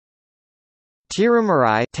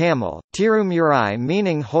Tirumurai Tamil, Tirumurai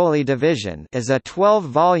meaning Holy Division is a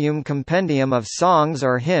 12-volume compendium of songs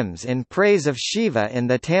or hymns in praise of Shiva in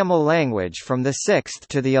the Tamil language from the 6th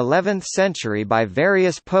to the 11th century by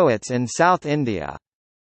various poets in South India.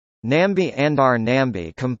 Nambi Andar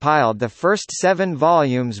Nambi compiled the first 7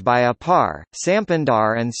 volumes by Appar,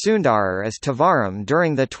 Sampandar and Sundarar as Tavaram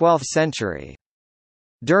during the 12th century.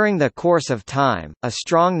 During the course of time, a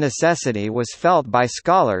strong necessity was felt by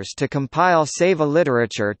scholars to compile Saiva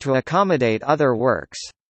literature to accommodate other works.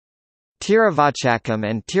 Tiruvachakam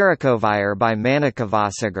and Tirukovayar by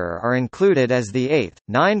Manikavasagar are included as the 8th,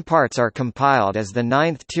 9 parts are compiled as the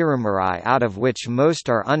 9th Tirumurai, out of which most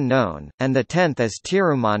are unknown, and the 10th as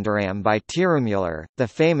Tirumandaram by Tirumular, the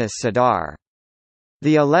famous Siddhar.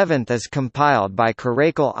 The 11th is compiled by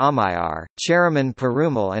Karaikal Ammayar, Cheraman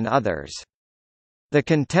Perumal and others. The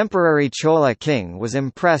contemporary Chola king was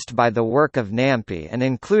impressed by the work of Nampi and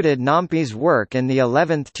included Nampi's work in the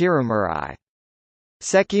 11th Tirumurai.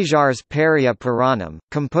 Sekijar's Periya Puranam,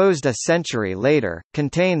 composed a century later,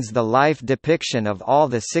 contains the life depiction of all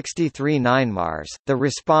the 63 Nayanmars. The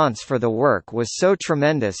response for the work was so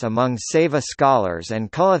tremendous among Saiva scholars and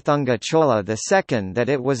Kulathunga Chola II that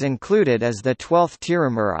it was included as the 12th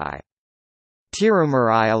Tirumurai.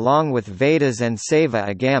 Tirumurai along with Vedas and Saiva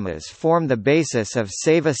Agamas form the basis of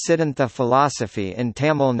Saiva Siddhanta philosophy in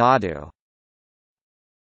Tamil Nadu.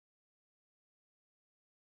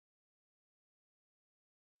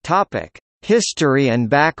 History and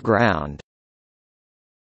background.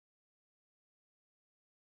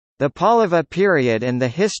 The Pallava period in the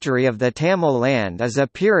history of the Tamil land is a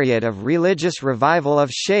period of religious revival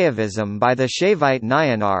of Shaivism by the Shaivite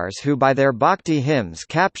Nayanars who by their bhakti hymns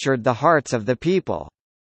captured the hearts of the people.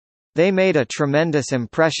 They made a tremendous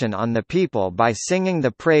impression on the people by singing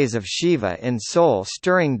the praise of Shiva in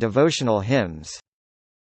soul-stirring devotional hymns.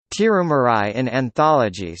 Tirumurai in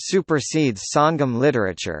anthology supersedes Sangam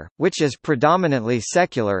literature, which is predominantly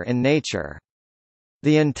secular in nature.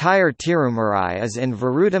 The entire Tirumurai is in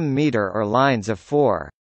Virutam meter or lines of 4.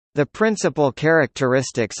 The principal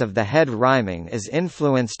characteristics of the head rhyming is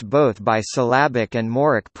influenced both by syllabic and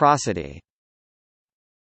moric prosody.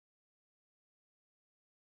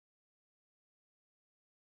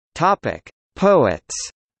 Topic: Poets.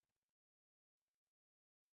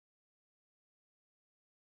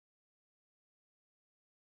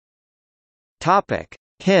 Topic: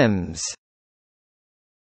 Hymns.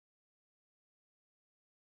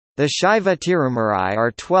 The Shaiva Tirumurai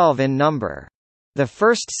are 12 in number. The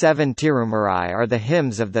first 7 Tirumurai are the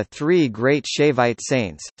hymns of the 3 great Shaivite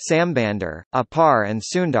saints, Sambandar, Appar and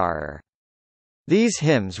Sundarar. These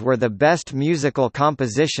hymns were the best musical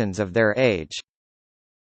compositions of their age.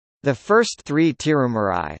 The first 3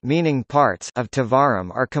 Tirumurai, meaning parts of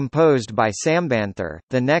Tavaram, are composed by Sambandar,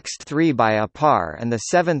 the next 3 by Appar and the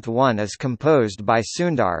 7th one is composed by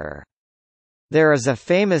Sundarar. There is a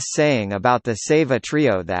famous saying about the Saiva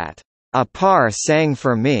trio that, Appar sang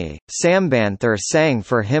for me, Sambandar sang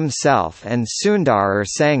for himself and Sundarar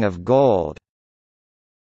sang of gold.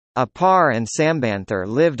 Appar and Sambandar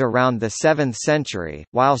lived around the 7th century,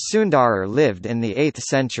 while Sundarar lived in the 8th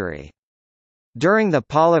century. During the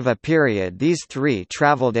Pallava period these 3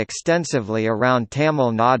 travelled extensively around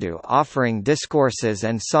Tamil Nadu offering discourses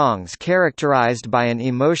and songs characterized by an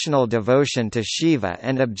emotional devotion to Shiva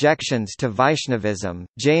and objections to Vaishnavism,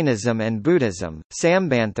 Jainism and Buddhism.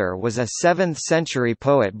 Sambandar was a 7th century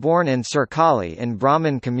poet born in Sirkali in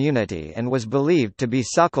Brahmin community and was believed to be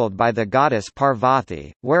suckled by the goddess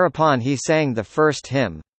Parvati, whereupon he sang the first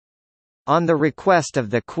hymn. On the request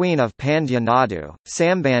of the Queen of Pandya Nadu,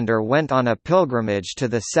 Sambandar went on a pilgrimage to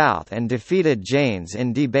the south and defeated Jains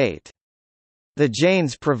in debate. The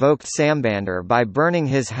Jains provoked Sambandar by burning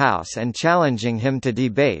his house and challenging him to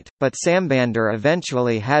debate, but Sambandar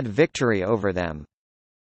eventually had victory over them.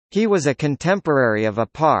 He was a contemporary of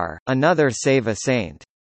Appar, another Saiva saint.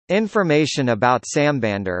 Information about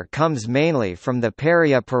Sambandar comes mainly from the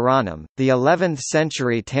Periya Puranam, the 11th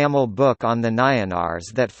century Tamil book on the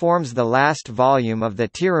Nayanars that forms the last volume of the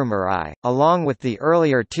Tirumurai, along with the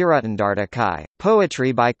earlier Tiruttandartakai,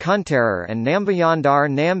 poetry by Kuntarar and Nambayandar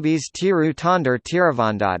Nambi's Tiru Tondar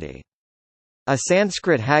Tiruvandadi. A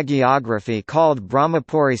Sanskrit hagiography called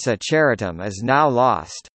Brahmapurisa Charitam is now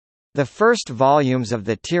lost. The first volumes of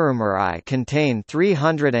the Tirumurai contain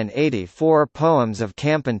 384 poems of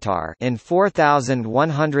Kampantar in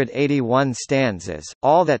 4,181 stanzas,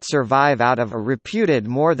 all that survive out of a reputed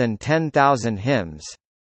more than 10,000 hymns.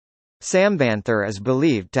 Sambandar is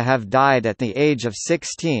believed to have died at the age of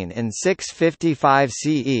 16 in 655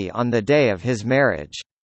 CE on the day of his marriage.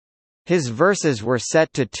 His verses were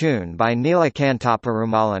set to tune by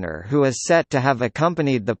Neelakantaperumallanar, who is set to have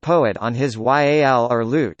accompanied the poet on his yal or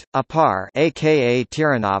lute. Appar, aka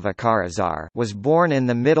Tirunavakarazar, was born in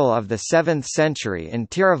the middle of the 7th century in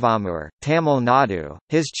Tiruvallur, Tamil Nadu,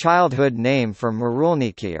 his childhood name for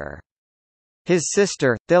Murulnikiyar. His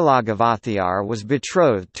sister, Thilagavathiar, was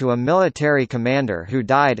betrothed to a military commander who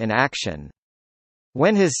died in action.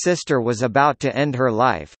 When his sister was about to end her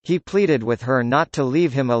life, he pleaded with her not to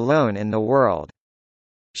leave him alone in the world.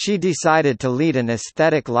 She decided to lead an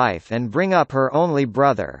ascetic life and bring up her only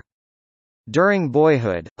brother. During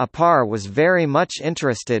boyhood, Appar was very much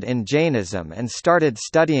interested in Jainism and started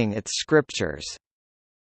studying its scriptures.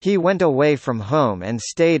 He went away from home and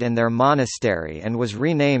stayed in their monastery and was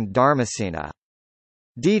renamed Dharmasena.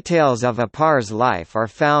 Details of Appar's life are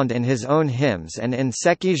found in his own hymns and in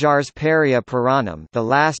Sekijar's Periya Puranam, the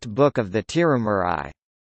last book of the Tirumurai.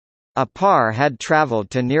 Appar had travelled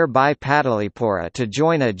to nearby Patalipura to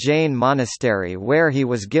join a Jain monastery where he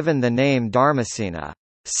was given the name Dharmasena.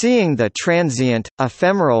 Seeing the transient,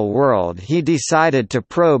 ephemeral world, he decided to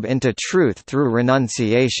probe into truth through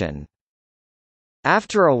renunciation.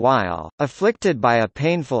 After a while, afflicted by a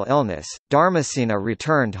painful illness, Dharmasena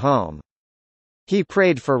returned home. He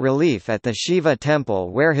prayed for relief at the Shiva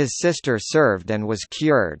temple where his sister served and was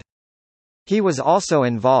cured. He was also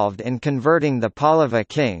involved in converting the Pallava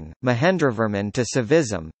king, Mahendravarman, to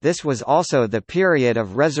Saivism. This was also the period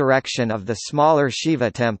of resurrection of the smaller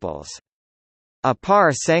Shiva temples.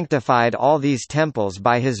 Appar sanctified all these temples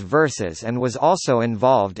by his verses and was also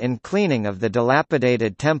involved in cleaning of the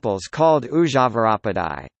dilapidated temples called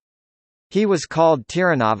Ujavarapadai. He was called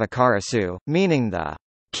Tirunavakarasu, meaning the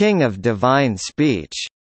king of divine speech.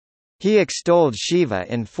 He extolled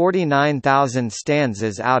Shiva in 49,000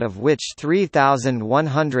 stanzas, out of which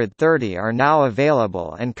 3,130 are now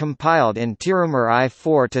available and compiled in Tirumurai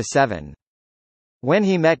 4-7. When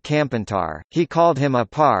he met Kampantar, he called him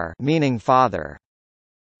Appar, meaning father.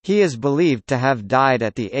 He is believed to have died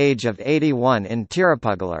at the age of 81 in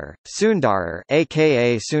Tirupuggalur. Sundarar,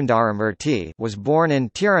 aka Sundaramurti, was born in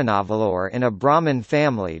Tirunavallur in a Brahmin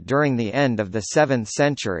family during the end of the 7th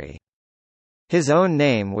century. His own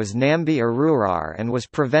name was Nambi Arurar and was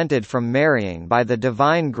prevented from marrying by the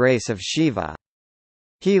divine grace of Shiva.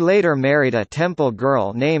 He later married a temple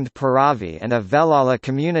girl named Paravi and a Velala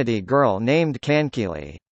community girl named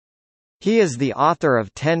Kankili. He is the author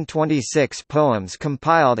of 1026 poems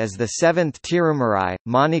compiled as the 7th Tirumurai.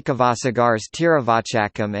 Manikavasagar's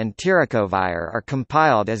Tiravachakam and Tirakovayar are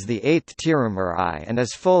compiled as the 8th Tirumurai and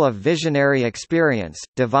is full of visionary experience,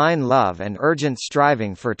 divine love and urgent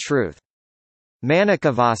striving for truth.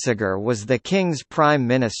 Manikavasagar was the king's prime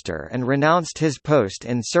minister and renounced his post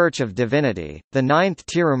in search of divinity. The 9th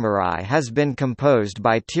Tirumurai has been composed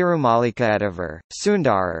by Tirumalika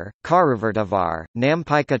Sundarar, Karuvartavar,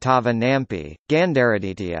 Nampaikatava Nampi,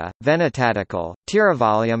 Gandaraditya, Venatadakal,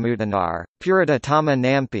 Tiruvalyamutanar, Puritatama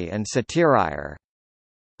Nampi and Satirayar.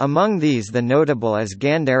 Among these the notable is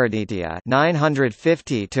Gandaraditya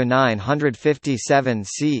 950–957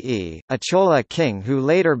 CE, a Chola king who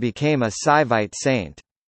later became a Saivite saint.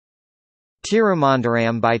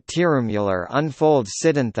 Tirumandaram by Tirumular unfolds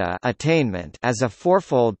Siddhantha attainment as a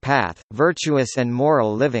fourfold path, virtuous and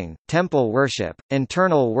moral living, temple worship,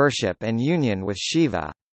 internal worship and union with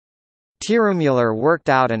Shiva. Tirumular worked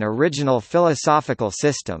out an original philosophical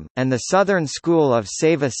system, and the southern school of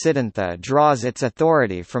Saiva Siddhantha draws its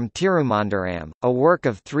authority from Tirumandaram, a work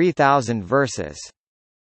of 3,000 verses.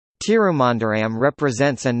 Tirumandaram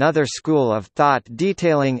represents another school of thought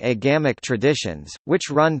detailing agamic traditions,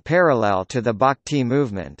 which run parallel to the Bhakti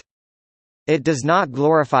movement. It does not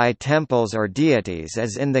glorify temples or deities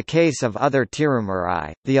as in the case of other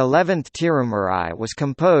Tirumurai. The 11th Tirumurai was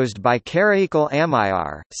composed by Karaikal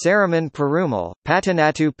Ammayar, Saraman Perumal,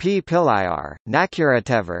 Patanatu P. Pillayar,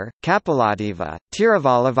 Nakuratevar, Kapaladeva,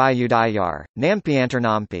 Tiruvallavayudayar,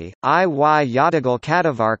 Nampianternampi, I. Y. Yadagal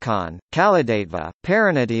Kadavarkan, Kaladatva,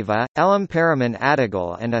 Paranadeva, Elamparaman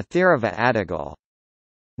Adagal and Athirava Adagal.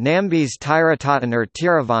 Nambi's Tiratatanar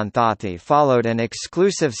Tiravanthathi followed an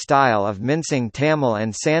exclusive style of mincing Tamil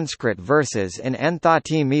and Sanskrit verses in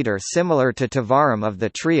Anthathi meter similar to Tavaram of the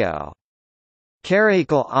trio.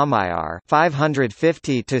 Karaikal Ammayar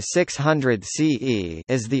 550–600 CE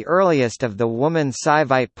is the earliest of the woman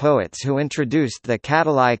Saivite poets who introduced the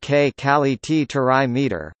Katalai K Kali T Tarai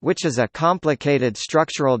meter, which is a complicated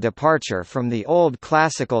structural departure from the old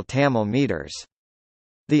classical Tamil meters.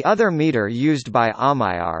 The other meter used by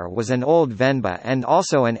Amayar was an old venba and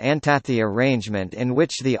also an antathi arrangement in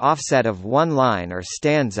which the offset of one line or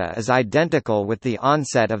stanza is identical with the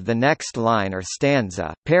onset of the next line or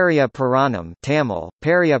stanza. Periya Puranam Tamil,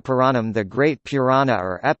 Periya Puranam, the Great Purana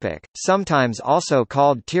or Epic, sometimes also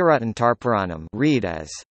called Tiruthantar read as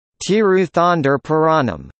Tiruthandar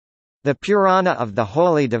Puranam. The Purana of the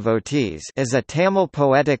Holy Devotees is a Tamil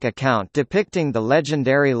poetic account depicting the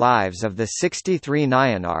legendary lives of the 63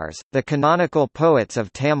 Nayanars, the canonical poets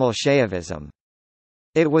of Tamil Shaivism.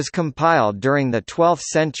 It was compiled during the 12th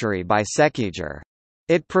century by Sekijar.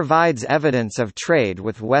 It provides evidence of trade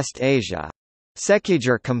with West Asia.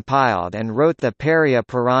 Sekijar compiled and wrote the Periya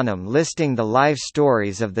Puranam listing the life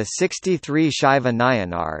stories of the 63 Shaiva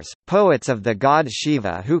Nayanars, poets of the god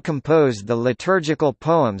Shiva who composed the liturgical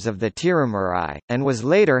poems of the Tirumurai, and was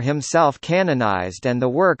later himself canonized and the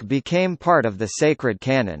work became part of the sacred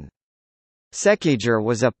canon. Sekijar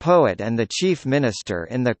was a poet and the chief minister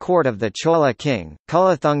in the court of the Chola king,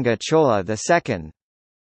 Kulathunga Chola II.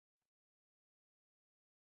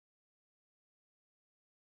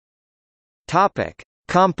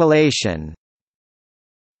 Compilation.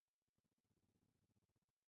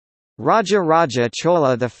 Raja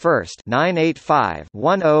Chola I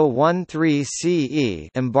 (985–1013 CE)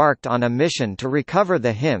 embarked on a mission to recover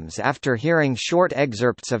the hymns after hearing short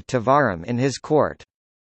excerpts of Tevaram in his court.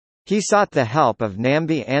 He sought the help of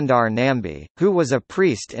Nambi Andar Nambi, who was a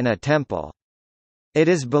priest in a temple. It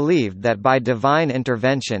is believed that by divine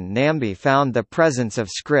intervention Nambi found the presence of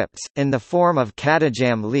scripts, in the form of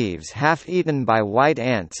catijam leaves half-eaten by white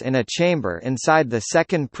ants in a chamber inside the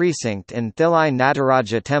second precinct in Thilai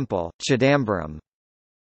Nataraja temple, Chidambaram.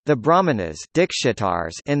 The Brahmanas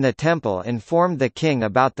in the temple informed the king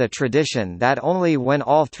about the tradition that only when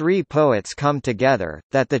all three poets come together,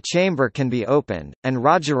 that the chamber can be opened, and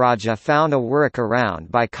Rajaraja found a workaround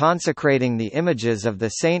by consecrating the images of the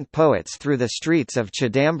saint poets through the streets of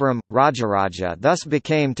Chidambaram. Rajaraja thus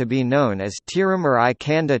became to be known as Tirumurai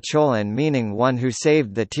Kanda Cholan, meaning one who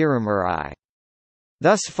saved the Tirumurai.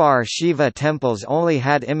 Thus far Shiva temples only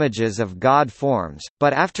had images of god forms,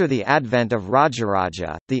 but after the advent of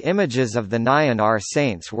Rajaraja, the images of the Nayanar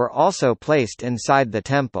saints were also placed inside the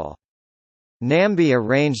temple. Nambi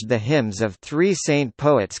arranged the hymns of three saint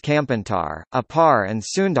poets Kampantar, Apar and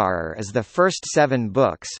Sundarar as the first 7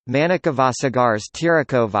 books, Manikavasagar's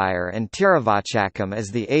Tirakovayar and Tiravachakam as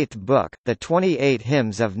the 8th book, the 28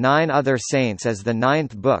 hymns of 9 other saints as the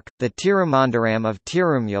 9th book, the Tirumandaram of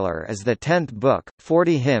Tirumular as the 10th book,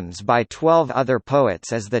 40 hymns by 12 other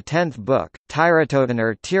poets as the 10th book,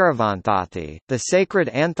 Tiratotanar Tiravanthathi, the sacred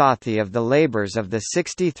anthathi of the labours of the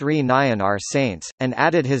 63 Nayanar saints, and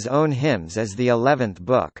added his own hymns as the 11th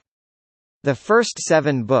book. The first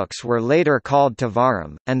 7 books were later called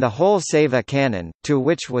Tevaram, and the whole Seva canon, to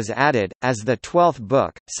which was added, as the 12th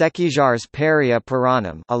book, Sekijar's Periya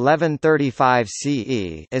Puranam 1135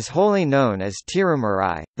 CE, is wholly known as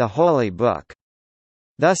Tirumurai, the Holy Book.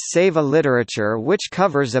 Thus Seva literature, which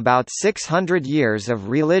covers about 600 years of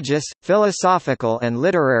religious, philosophical and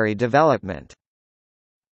literary development.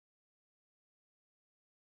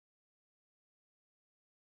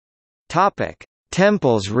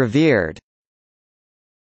 Temples revered.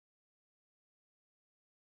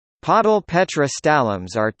 Padal Petra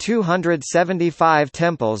Stalams are 275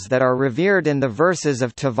 temples that are revered in the verses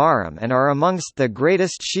of Tevaram and are amongst the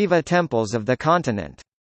greatest Shiva temples of the continent.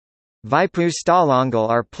 Vaipu Stalangal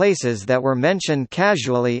are places that were mentioned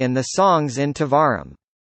casually in the songs in Tevaram.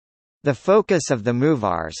 The focus of the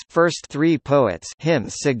Muvars, first 3 poets,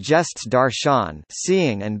 hymns suggests darshan,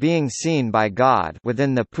 seeing and being seen by God,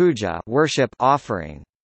 within the puja, worship offering.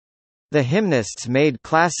 The hymnists made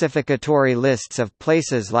classificatory lists of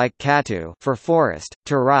places like Katu for forest,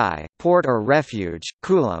 Tarai, port or refuge,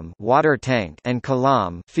 Kulam, water tank, and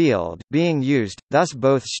Kalam, field, being used. Thus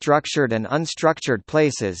both structured and unstructured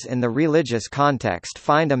places in the religious context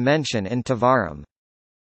find a mention in Tevaram.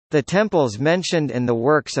 The temples mentioned in the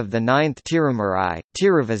works of the 9th Tirumurai,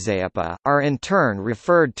 Tiruvizayapa, are in turn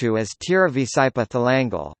referred to as Tiravisaipa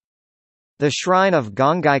Thalangal. The shrine of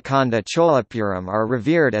Gangaikanda Cholapuram are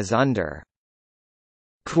revered as under.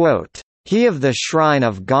 Quote, "He of the shrine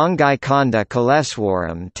of Gangaikanda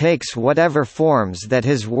Kaleswaram takes whatever forms that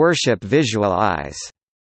his worship visualize."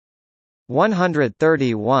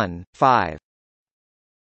 131, 5.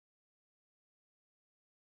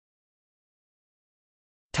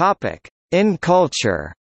 In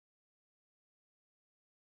culture.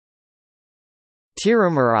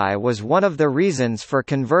 Tirumurai was one of the reasons for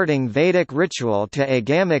converting Vedic ritual to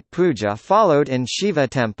agamic puja followed in Shiva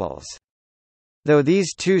temples. Though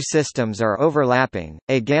these two systems are overlapping,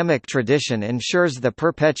 agamic tradition ensures the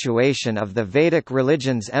perpetuation of the Vedic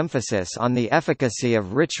religion's emphasis on the efficacy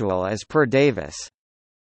of ritual as per Davis.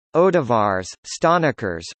 Odavars,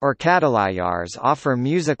 Stanakars, or Kadalayars offer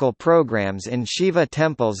musical programs in Shiva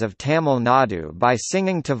temples of Tamil Nadu by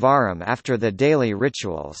singing Tavaram after the daily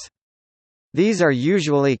rituals. These are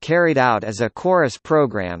usually carried out as a chorus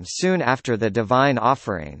program soon after the divine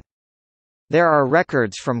offering. There are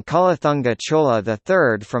records from Kulathunga Chola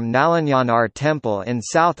III from Nalanyanar temple in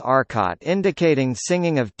South Arcot indicating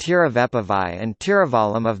singing of Tiruvepavai and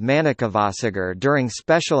Tiruvallam of Manikavasagar during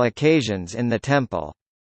special occasions in the temple.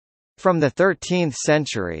 From the 13th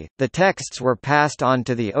century, the texts were passed on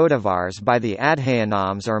to the Odavars by the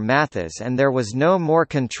Adhayanams or Mathas, and there was no more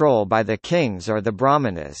control by the kings or the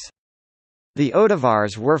Brahmanas. The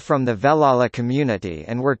Odavars were from the Velala community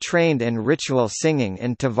and were trained in ritual singing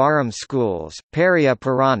in Tavaram schools. Periya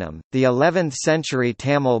Puranam, the 11th-century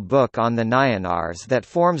Tamil book on the Nayanars that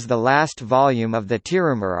forms the last volume of the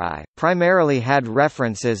Tirumurai, primarily had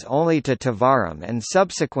references only to Tavaram and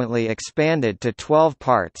subsequently expanded to 12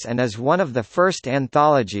 parts and is one of the first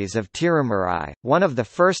anthologies of Tirumurai. One of the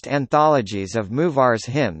first anthologies of Muvar's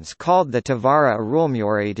hymns called the Tavara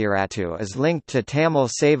Arulmuritiratu is linked to Tamil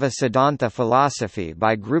Saiva Siddhanta philosophy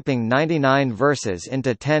by grouping 99 verses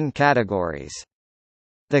into 10 categories.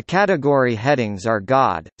 The category headings are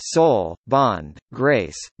God, Soul, Bond,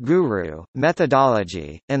 Grace, Guru,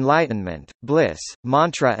 Methodology, Enlightenment, Bliss,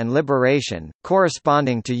 Mantra and Liberation,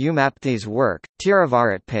 corresponding to Umapti's work.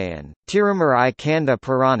 Tiruvaratpayan, Tirumurai Kanda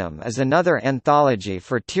Puranam is another anthology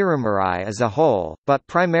for Tirumurai as a whole, but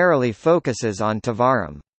primarily focuses on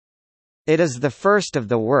Tavaram. It is the first of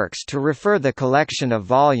the works to refer the collection of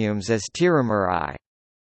volumes as Tirumurai.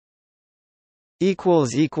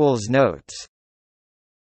 Notes